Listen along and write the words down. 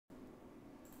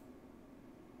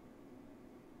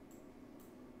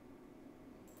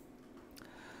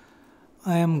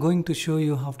I am going to show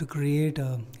you how to create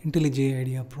a IntelliJ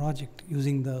IDEA project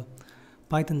using the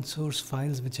Python source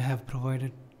files which I have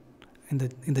provided in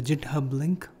the GitHub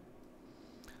link.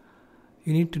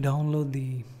 You need to download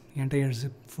the entire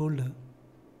zip folder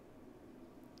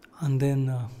and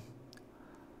then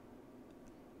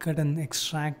cut and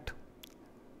extract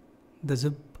the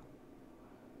zip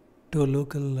to a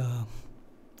local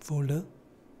folder,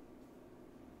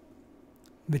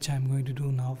 which I am going to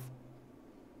do now.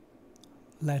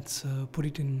 Let's put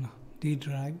it in D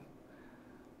drive,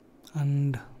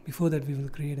 and before that we will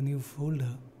create a new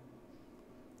folder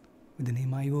with the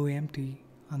name IOMT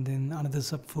and then another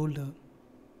subfolder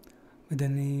with the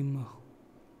name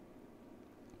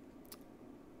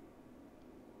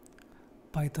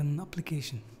Python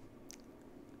application.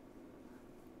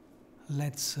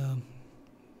 Let's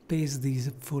paste the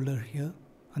zip folder here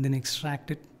and then extract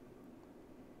it.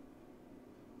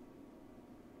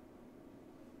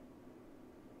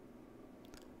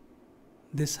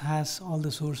 This has all the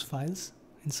source files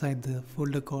inside the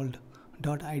folder called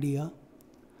 .idea.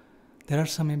 There are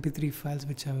some mp3 files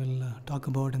which I will talk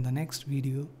about in the next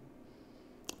video.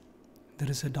 There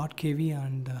is a .kv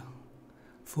and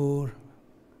 4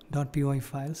 .py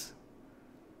files.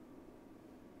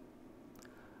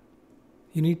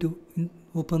 You need to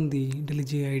open the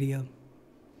IntelliJ IDEA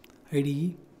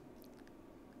IDE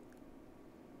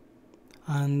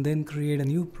and then create a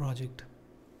new project.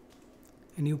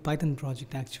 A new Python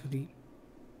project actually.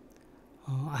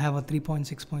 I have a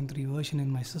 3.6.3 version in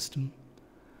my system,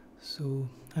 so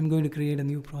I'm going to create a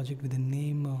new project with the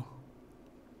name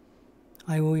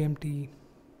IOMT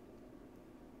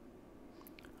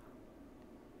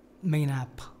main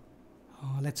app.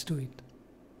 Let's do it.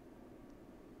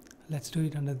 Let's do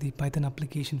it under the Python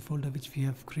application folder which we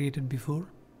have created before.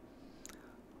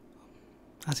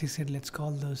 As I said, let's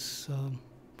call this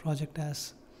project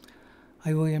as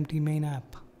IOMT main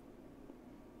app.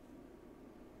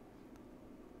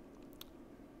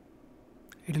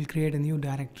 It will create a new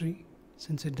directory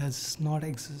since it does not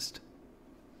exist.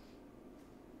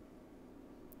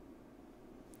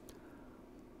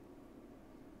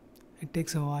 It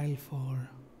takes a while for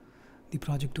the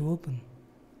project to open.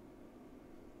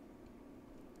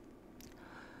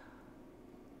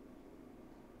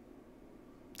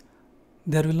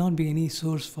 There will not be any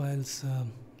source files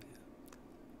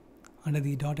under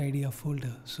the .idea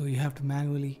folder, so you have to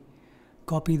manually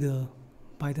copy the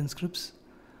Python scripts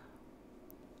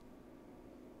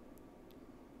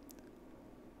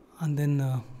and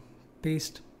then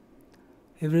paste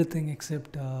everything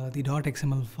except the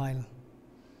 .xml file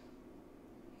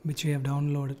which we have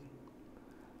downloaded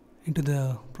into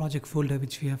the project folder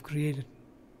which we have created.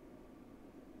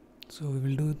 So we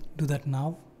will do that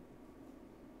now.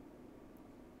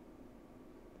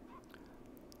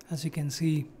 As you can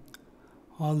see,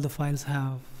 all the files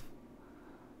have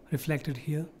reflected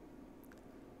here.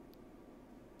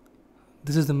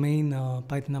 This is the main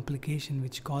Python application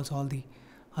which calls all the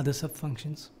other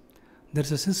subfunctions.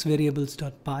 There's a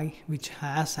sysvariables.py which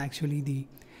has actually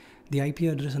the IP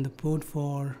address and the port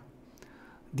for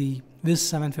the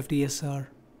Wiz750SR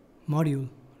module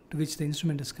to which the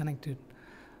instrument is connected.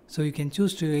 So you can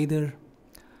choose to either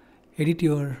edit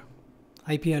your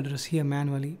IP address here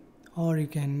manually, or you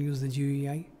can use the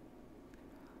GUI.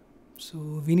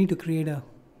 So we need to create a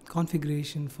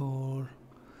configuration for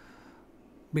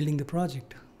building the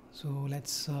project. So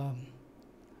let's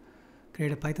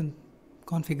create a Python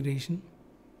configuration.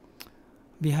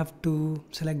 We have to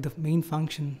select the main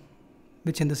function,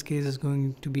 which in this case is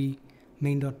going to be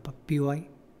main.py,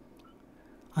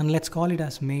 and let's call it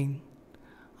as main,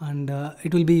 and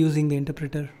it will be using the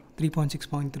interpreter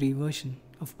 3.6.3 version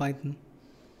of Python.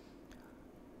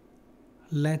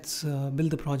 Let's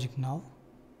build the project now.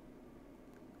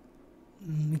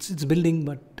 It's building,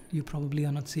 but you probably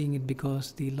are not seeing it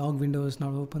because the log window is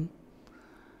not open.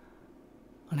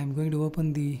 And I'm going to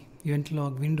open the event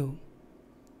log window.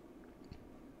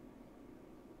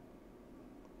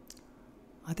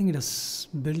 I think it is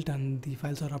built and the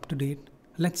files are up to date.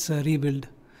 Let's rebuild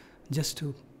just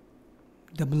to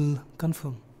double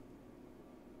confirm.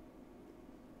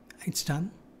 It's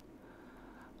done.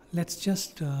 Let's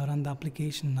just run the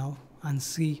application now and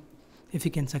see if we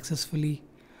can successfully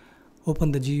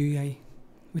open the GUI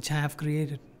which I have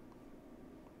created.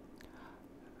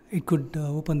 It could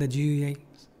open the GUI.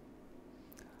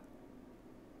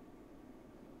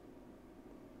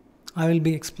 I will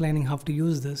be explaining how to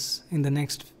use this in the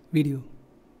next video.